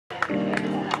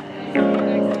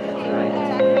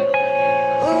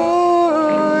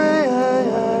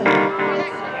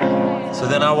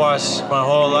I watched my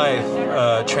whole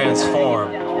life transform.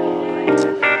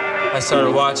 I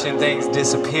started watching things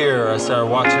disappear. I started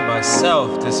watching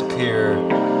myself disappear.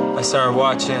 I started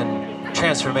watching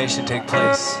transformation take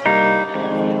place.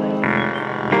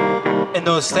 And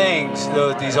those things,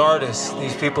 these artists,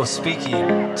 these people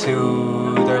speaking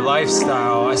to their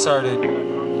lifestyle, I started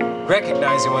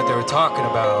recognizing what they were talking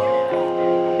about.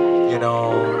 You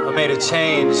know, I made a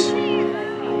change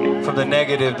from the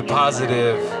negative to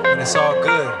positive, and it's all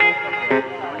good.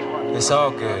 It's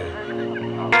all good.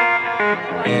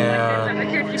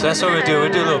 And so that's what we'll do.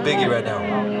 We'll do a little Biggie right now.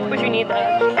 Would you need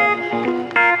that?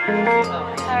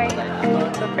 Sorry.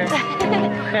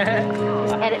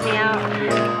 Edit me out.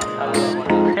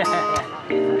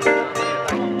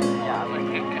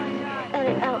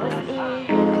 Edit out with E.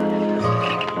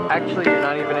 Actually, you're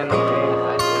not even in the lead.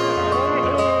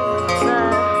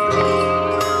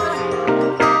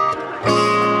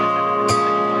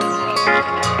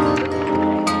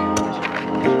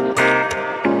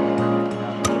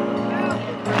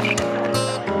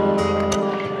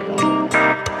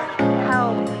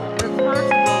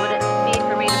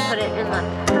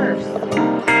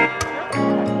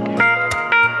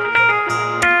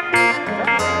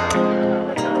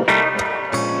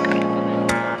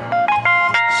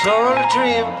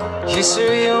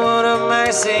 History on a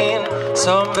magazine.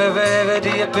 Some baby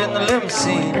deep in the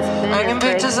limousine. Hanging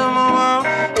pictures on my wall.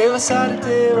 It was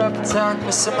Saturday, rapping talk,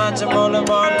 missing my Jamola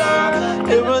Bala.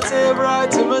 It was a ride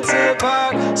to my tape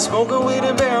park. Smoking weed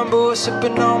and bamboo,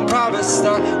 sipping on private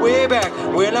stock. Way back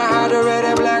when I had a red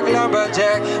and black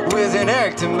lumberjack with an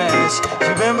acting mask. You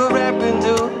remember rapping,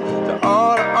 dude?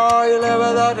 All you'll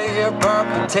ever thought to hip hop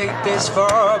and take this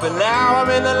far. But now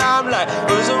I'm in the limelight,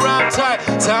 was around tight.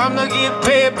 Time to get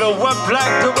paid, blow up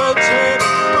like the world trade.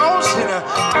 I'm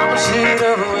a shit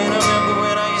of a winner. Remember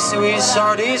when I used to eat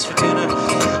sardines for dinner?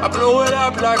 I blow it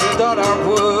up like I thought I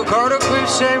would. Call the crib,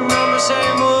 same number,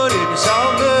 same wood, and it's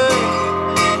all good.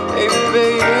 Baby,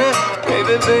 baby,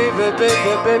 baby, baby,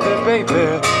 baby, baby, baby,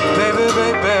 baby, baby,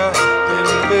 baby,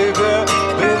 baby,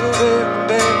 baby, baby,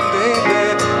 baby.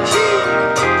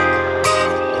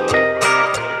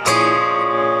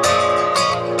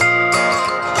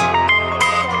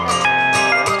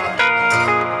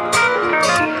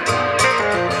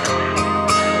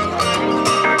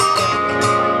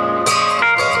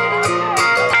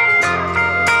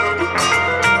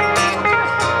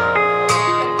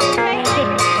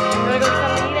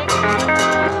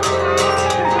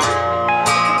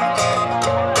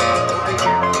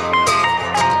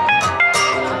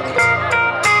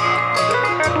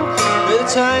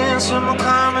 From a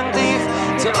common thief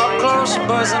to up close and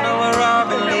buzzing over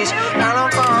robbing leash. And I'm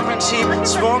farming cheap,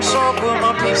 smoke soap with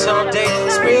my piece all day.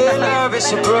 Spread love,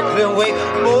 it's a Brooklyn way.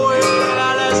 More than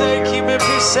all I say, keep me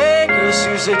peace. Girls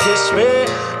used to kiss me,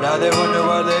 now they wonder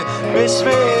why they miss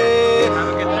me.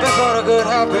 Before the good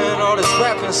happened, all this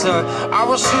rapping stuff, I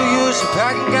was too used to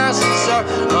packing gas and stuff.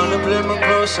 On the blimmer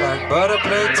close like butter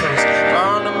plate toast.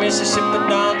 From the Mississippi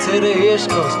down to the East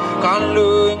Coast.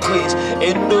 Honolulu and Queens,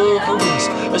 Indo for weeks.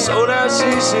 It's all that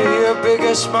easy, a big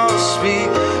and small speed.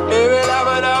 Live it up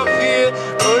without fear.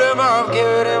 Put them up, give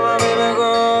it in my baby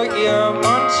girl. Yeah,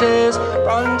 munches,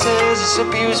 it's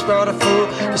abused by the fool.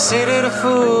 The city the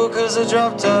fool, cause I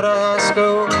dropped out of high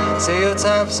school.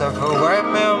 Stereotypes of a white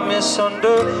male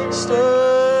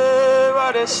misunderstood,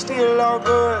 but it's still all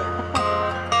good.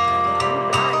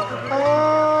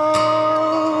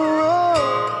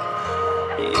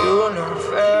 You know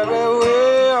very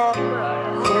well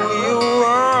who you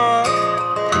are.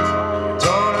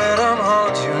 Don't let them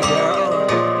hold you down.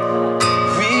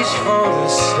 Reach for the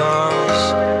stars.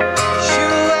 You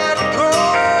had to go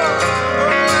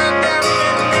and them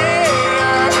in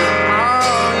there.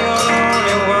 Oh, you're the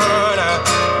only one.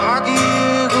 I give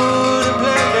you good and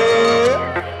plenty.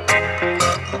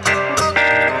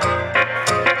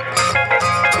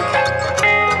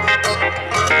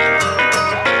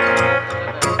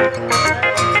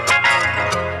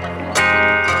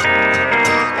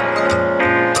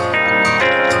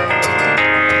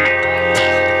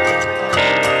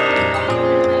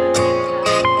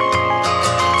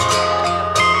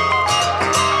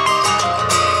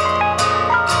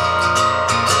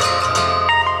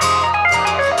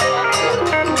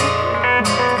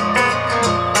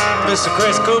 Mr.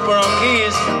 Chris Cooper on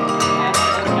keys.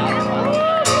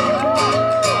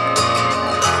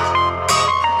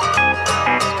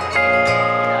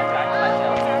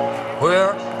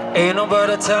 Well, ain't no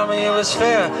nobody tell me it was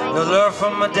fair. No love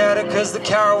from my daddy cause the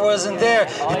cow wasn't there.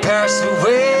 He passed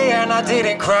away and I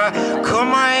didn't cry. Cause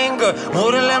my anger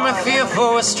wouldn't let me feel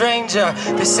for a stranger.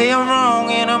 They say I'm wrong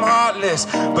and I'm heartless,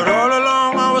 but all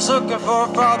along I was looking for a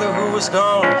father who was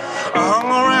gone. I hung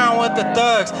around with the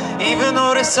thugs, even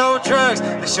though they sold drugs.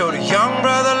 They showed a young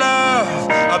brother love.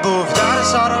 I moved out and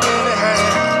started really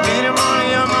hanging. Needed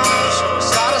money on my own, so I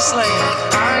started slaying.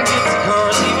 I ain't get the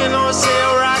girls, even though I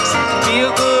sell racks.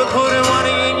 Feel good putting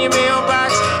money in your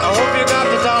mailbox. I hope you got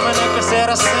the Dominicans that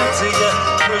I sent to you.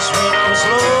 Wish when I was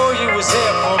low, you was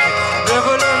there for me.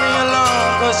 Never let me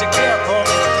alone, cause you care for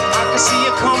me. I can see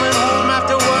you coming home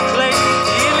after work late.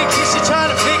 Yearly kiss you trying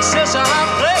to fix such a hot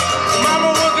plate.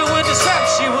 Mama working with the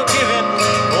scraps she was giving.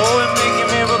 Oh, and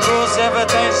making miracles every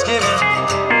Thanksgiving.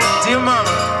 Dear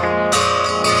mama,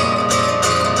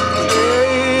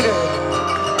 lady,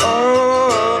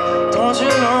 oh, don't you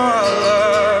know I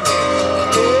love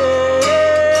you?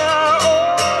 Yeah,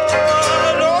 oh,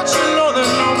 don't you know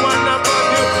there's no one above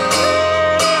you?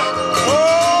 Yeah,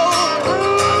 oh,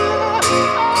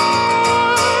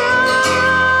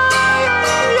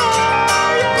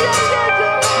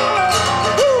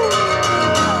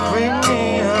 bring me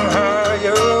a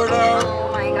higher love. Oh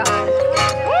my God.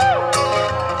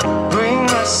 Bring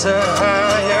us a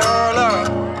higher love.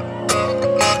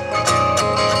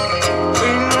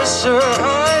 Bring us a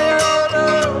higher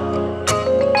love.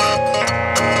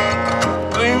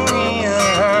 Bring me a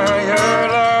higher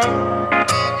love.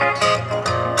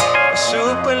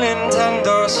 Super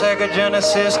Nintendo, Sega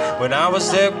Genesis. When I was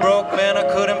dead broke, man, I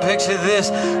couldn't picture this.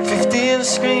 50-inch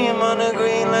screen on a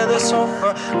green leather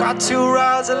sofa. Got 2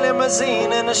 rides, a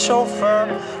limousine, and a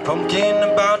chauffeur. Pumpkin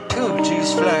about 2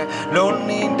 G's flat. No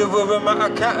need to worry, my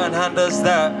accountant handles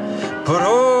that. But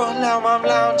oh, now I'm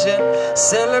lounging,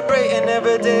 celebrating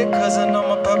every day, cause I know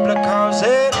my public house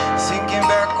head. Thinking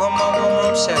back on my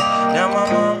mom shack. Now my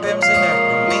mom bims in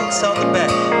there, minks on the back.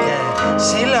 Yeah,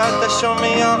 she liked to show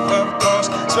me off, of course.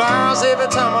 Smiles every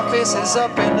time my face is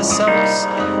up in the sauce.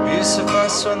 We used to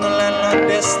fuss when the landlord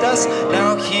dissed us.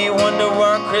 Now he wonder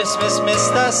why Christmas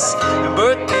missed us. And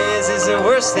birthdays is the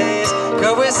worst days,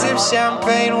 cause we sip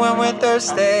champagne when we're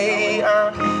thirsty.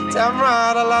 Damn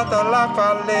right, I like the life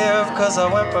I live, cause I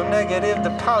went from negative to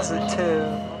positive.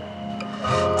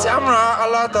 Damn right, I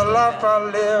like the life I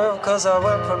live, cause I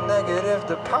went from negative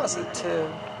to positive.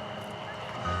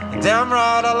 Damn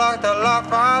right, I like the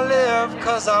life I live,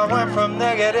 cause I went from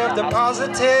negative to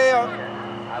positive.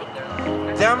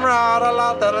 Damn right, I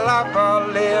like the life I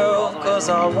live, cause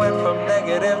I went from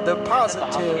negative to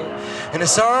positive. And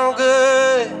it's all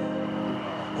good.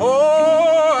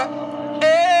 Oh,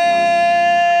 yeah,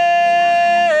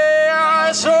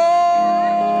 it's all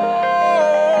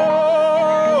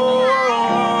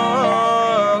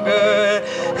good.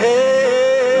 Hey.